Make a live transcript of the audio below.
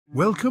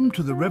Welcome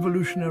to the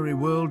revolutionary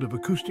world of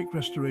acoustic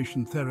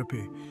restoration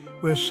therapy,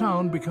 where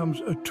sound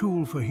becomes a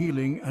tool for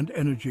healing and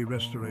energy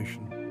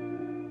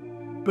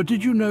restoration. But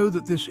did you know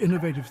that this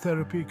innovative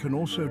therapy can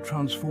also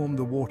transform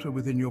the water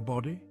within your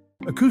body?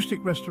 Acoustic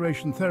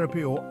restoration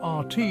therapy, or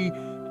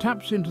RT,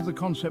 taps into the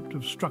concept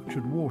of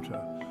structured water,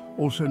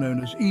 also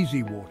known as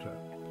easy water.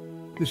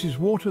 This is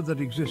water that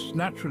exists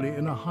naturally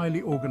in a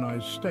highly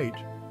organized state,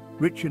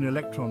 rich in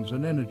electrons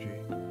and energy.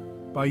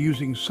 By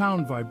using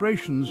sound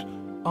vibrations,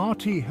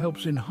 RT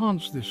helps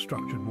enhance this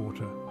structured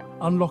water,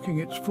 unlocking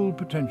its full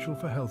potential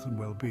for health and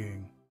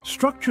well-being.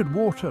 Structured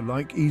water,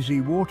 like easy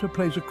water,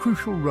 plays a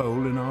crucial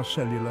role in our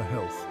cellular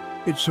health.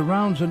 It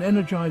surrounds and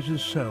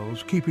energizes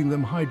cells, keeping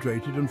them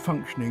hydrated and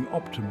functioning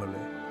optimally.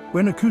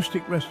 When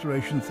acoustic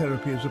restoration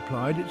therapy is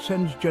applied, it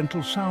sends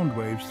gentle sound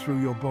waves through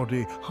your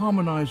body,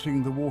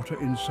 harmonizing the water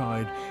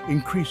inside,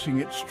 increasing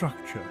its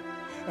structure,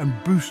 and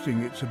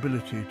boosting its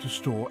ability to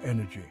store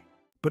energy.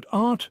 But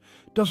art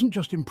doesn't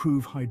just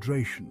improve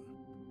hydration.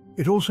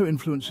 It also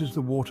influences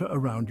the water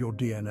around your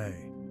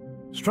DNA.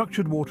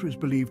 Structured water is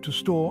believed to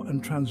store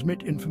and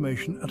transmit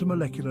information at a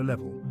molecular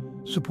level,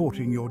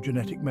 supporting your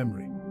genetic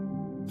memory.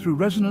 Through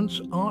resonance,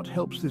 art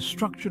helps this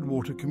structured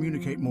water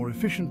communicate more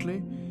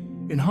efficiently,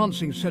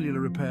 enhancing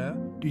cellular repair,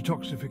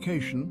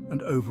 detoxification,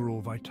 and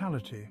overall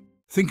vitality.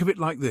 Think of it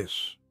like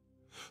this.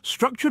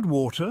 Structured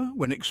water,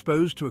 when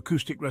exposed to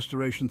acoustic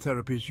restoration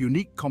therapy's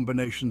unique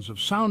combinations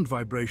of sound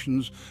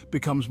vibrations,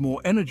 becomes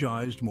more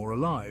energized, more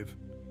alive.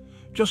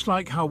 Just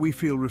like how we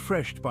feel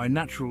refreshed by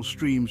natural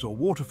streams or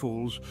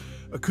waterfalls,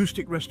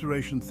 acoustic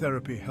restoration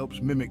therapy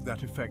helps mimic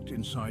that effect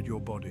inside your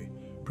body,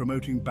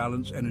 promoting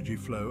balanced energy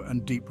flow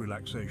and deep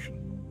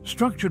relaxation.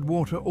 Structured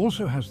water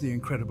also has the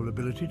incredible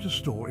ability to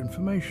store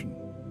information.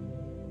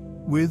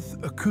 With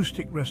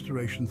acoustic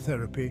restoration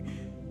therapy,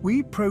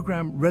 we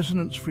program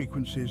resonance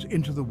frequencies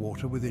into the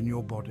water within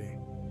your body.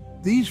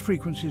 These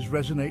frequencies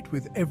resonate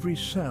with every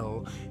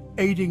cell,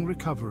 aiding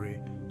recovery,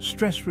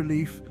 stress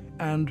relief,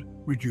 and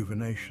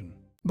rejuvenation.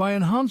 By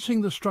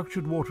enhancing the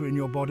structured water in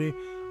your body,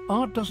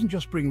 art doesn't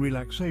just bring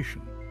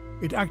relaxation.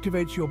 It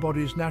activates your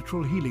body's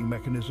natural healing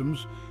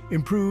mechanisms,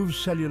 improves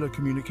cellular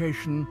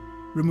communication,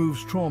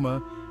 removes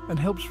trauma, and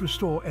helps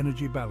restore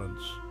energy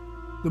balance.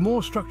 The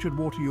more structured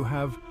water you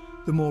have,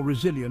 the more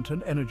resilient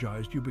and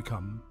energized you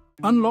become.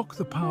 Unlock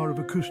the power of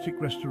acoustic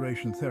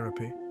restoration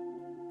therapy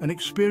and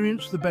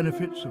experience the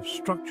benefits of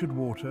structured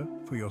water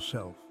for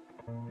yourself.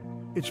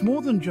 It's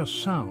more than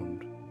just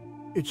sound.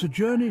 It's a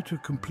journey to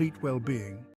complete well-being.